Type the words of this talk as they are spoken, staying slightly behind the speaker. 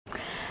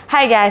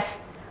Hi guys!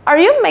 Are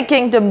you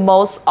making the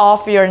most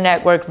of your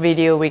network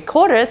video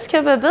recorder's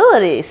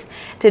capabilities?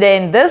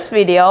 Today in this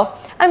video,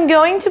 I'm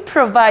going to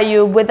provide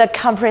you with a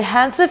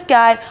comprehensive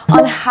guide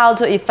on how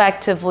to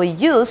effectively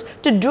use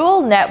the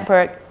dual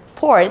network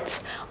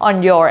ports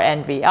on your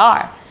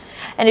NVR.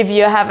 And if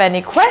you have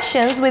any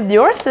questions with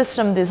your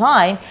system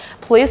design,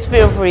 please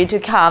feel free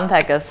to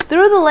contact us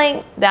through the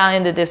link down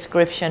in the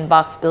description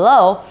box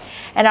below,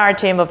 and our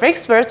team of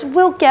experts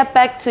will get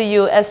back to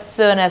you as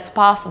soon as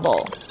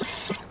possible.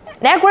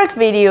 Network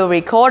video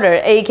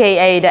recorder,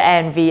 aka the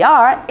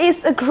NVR,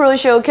 is a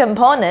crucial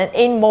component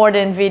in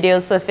modern video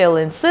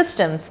surveillance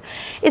systems.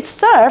 It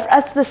serves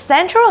as the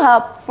central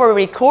hub for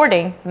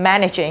recording,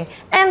 managing,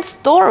 and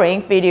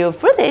storing video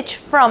footage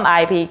from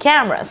IP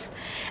cameras.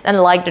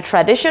 Unlike the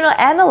traditional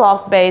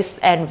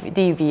analog-based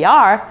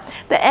DVR,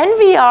 the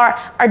NVR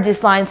are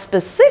designed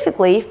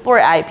specifically for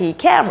IP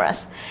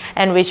cameras,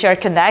 and which are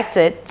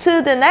connected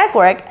to the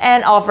network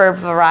and offer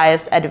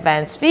various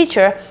advanced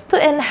features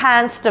to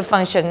enhance the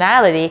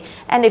functionality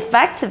and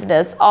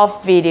effectiveness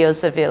of video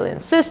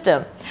surveillance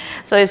system.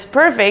 So it's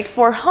perfect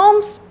for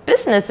homes,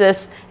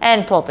 businesses,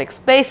 and public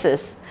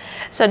spaces.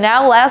 So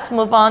now let's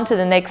move on to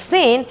the next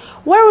scene,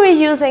 where we're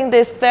using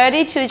this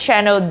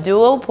 32-channel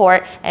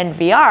dual-port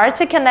NVR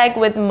to connect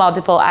with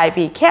multiple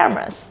IP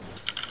cameras.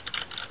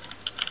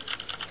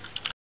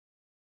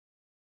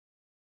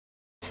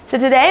 So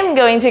today I'm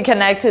going to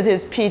connect to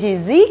this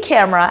PTZ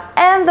camera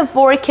and the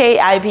 4K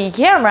IP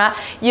camera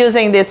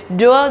using this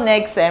Dual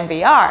NICS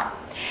NVR.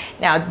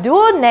 Now,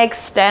 Dual NICS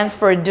stands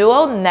for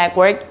Dual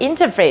Network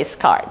Interface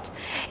Card.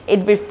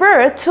 It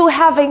refers to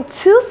having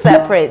two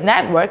separate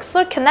networks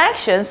or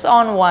connections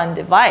on one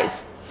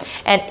device.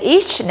 And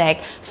each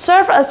NIC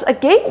serves as a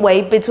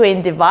gateway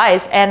between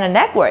device and a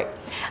network,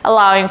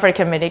 allowing for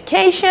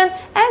communication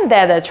and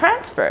data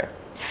transfer.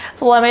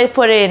 So let me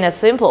put it in a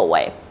simple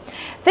way.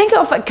 Think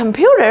of a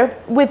computer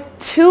with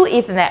two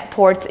Ethernet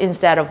ports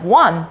instead of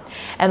one.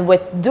 And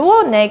with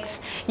Dual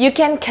NICS, you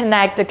can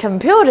connect the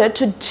computer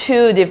to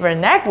two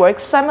different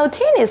networks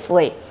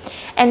simultaneously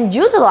and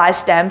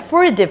utilize them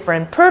for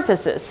different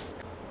purposes.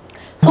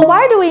 So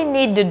why do we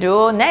need the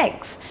Dual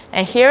NICS?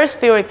 And here's a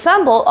few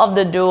examples of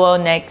the Dual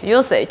NIC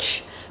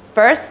usage.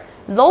 First,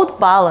 load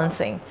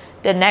balancing.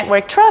 The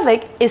network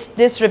traffic is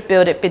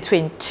distributed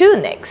between two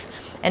NICs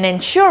and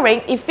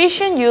ensuring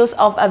efficient use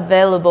of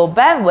available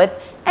bandwidth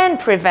and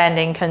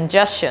preventing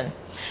congestion.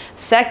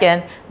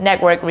 Second,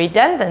 network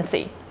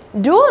redundancy.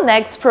 Dual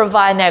NICs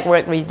provide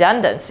network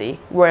redundancy,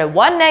 where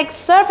one NIC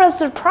serves as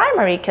the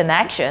primary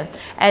connection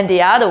and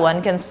the other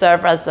one can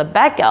serve as a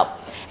backup,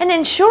 and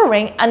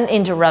ensuring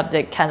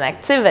uninterrupted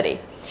connectivity.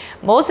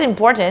 Most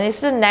important is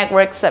the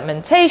network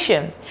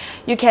segmentation.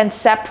 You can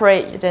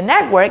separate the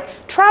network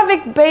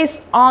traffic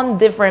based on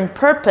different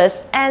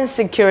purpose and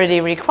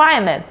security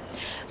requirements.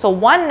 So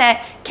one NIC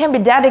can be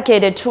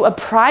dedicated to a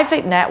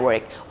private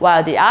network,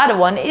 while the other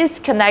one is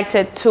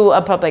connected to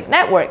a public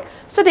network,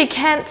 so they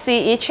can't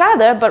see each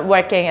other but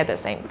working at the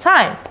same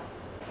time.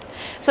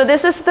 So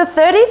this is the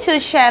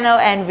 32-channel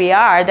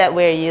NVR that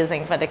we're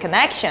using for the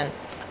connection.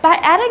 By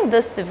adding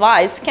this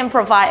device can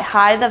provide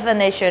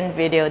high-definition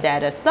video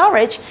data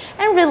storage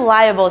and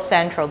reliable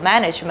central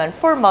management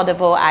for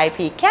multiple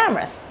IP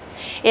cameras.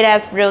 It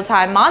has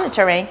real-time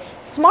monitoring,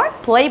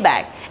 smart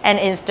playback, and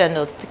instant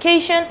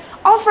notification,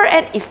 offer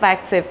an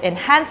effective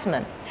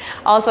enhancement.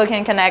 Also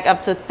can connect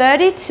up to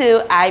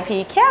 32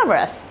 IP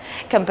cameras.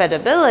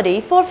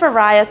 Compatibility for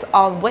various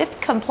Onvif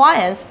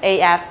compliance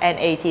AF and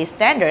AT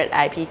standard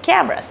IP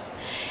cameras.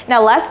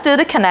 Now let's do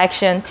the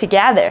connection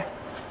together.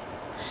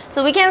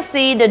 So we can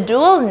see the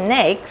Dual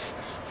NICs.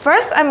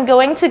 First, I'm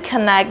going to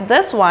connect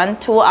this one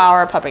to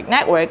our public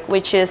network,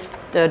 which is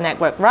the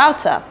network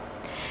router.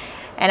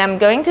 And I'm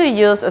going to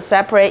use a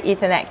separate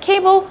Ethernet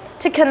cable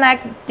to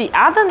connect the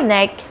other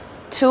NIC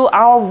to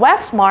our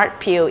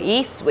WebSmart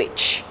PoE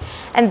switch.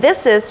 And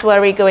this is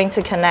where we're going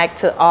to connect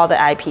to all the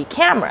IP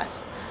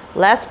cameras.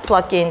 Let's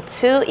plug in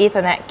two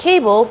Ethernet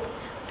cable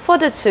for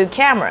the two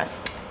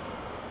cameras.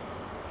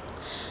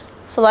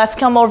 So let's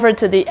come over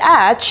to the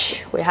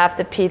edge. We have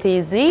the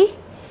PTZ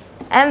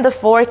and the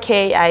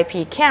 4K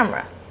IP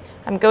camera.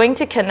 I'm going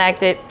to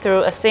connect it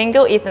through a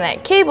single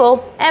Ethernet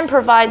cable and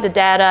provide the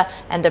data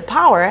and the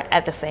power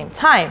at the same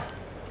time.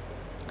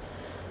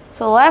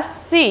 So let's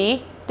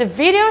see, the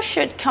video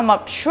should come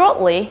up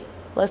shortly.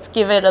 Let's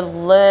give it a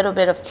little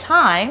bit of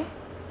time.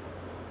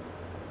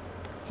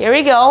 Here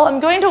we go. I'm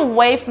going to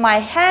wave my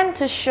hand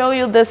to show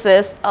you this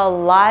is a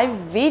live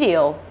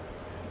video.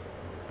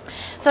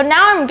 So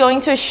now I'm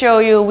going to show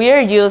you we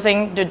are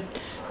using the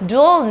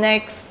Dual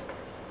NICs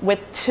with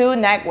two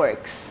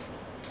networks.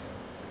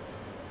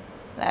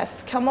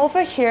 Let's come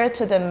over here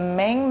to the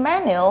main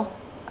menu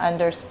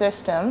under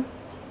System.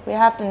 We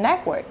have the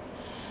network.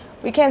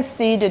 We can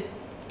see the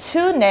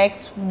two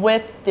NICs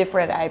with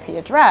different IP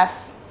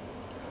address.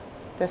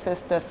 This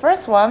is the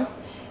first one,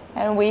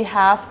 and we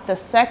have the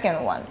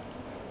second one.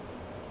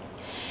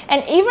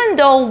 And even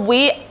though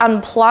we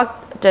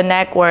unplugged the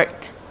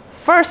network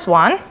first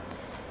one,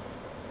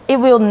 it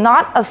will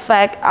not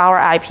affect our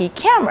IP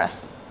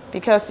cameras.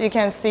 because you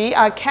can see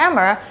our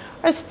camera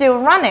are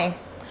still running.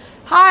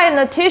 Hi,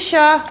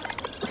 Natisha.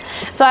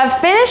 So I've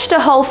finished the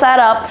whole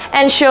setup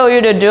and show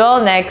you the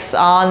Dual NICs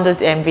on the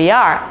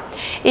NVR.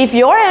 If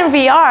your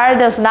NVR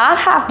does not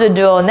have the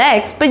Dual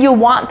NICs but you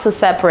want to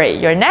separate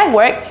your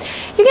network,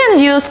 you can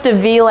use the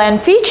VLAN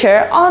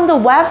feature on the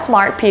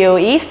WebSmart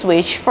PoE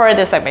switch for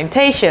the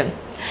segmentation.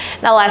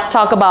 Now let's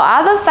talk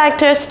about other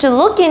factors to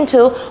look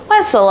into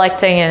when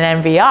selecting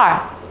an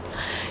NVR.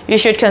 You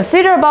should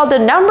consider about the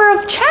number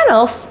of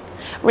channels,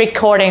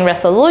 recording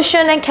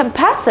resolution and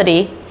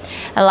capacity,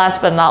 and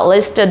last but not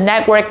least, the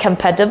network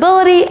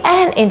compatibility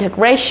and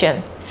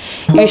integration.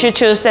 You should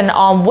choose an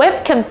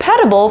Onvif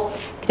compatible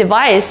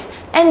device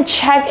and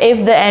check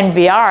if the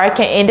NVR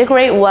can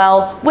integrate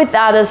well with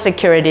other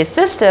security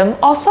system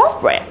or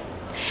software.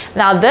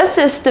 Now this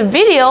is the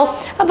video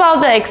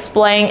about the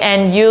explain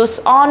and use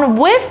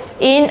Onvif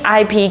in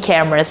IP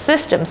camera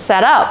system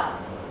setup.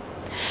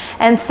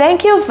 And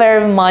thank you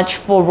very much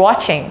for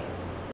watching.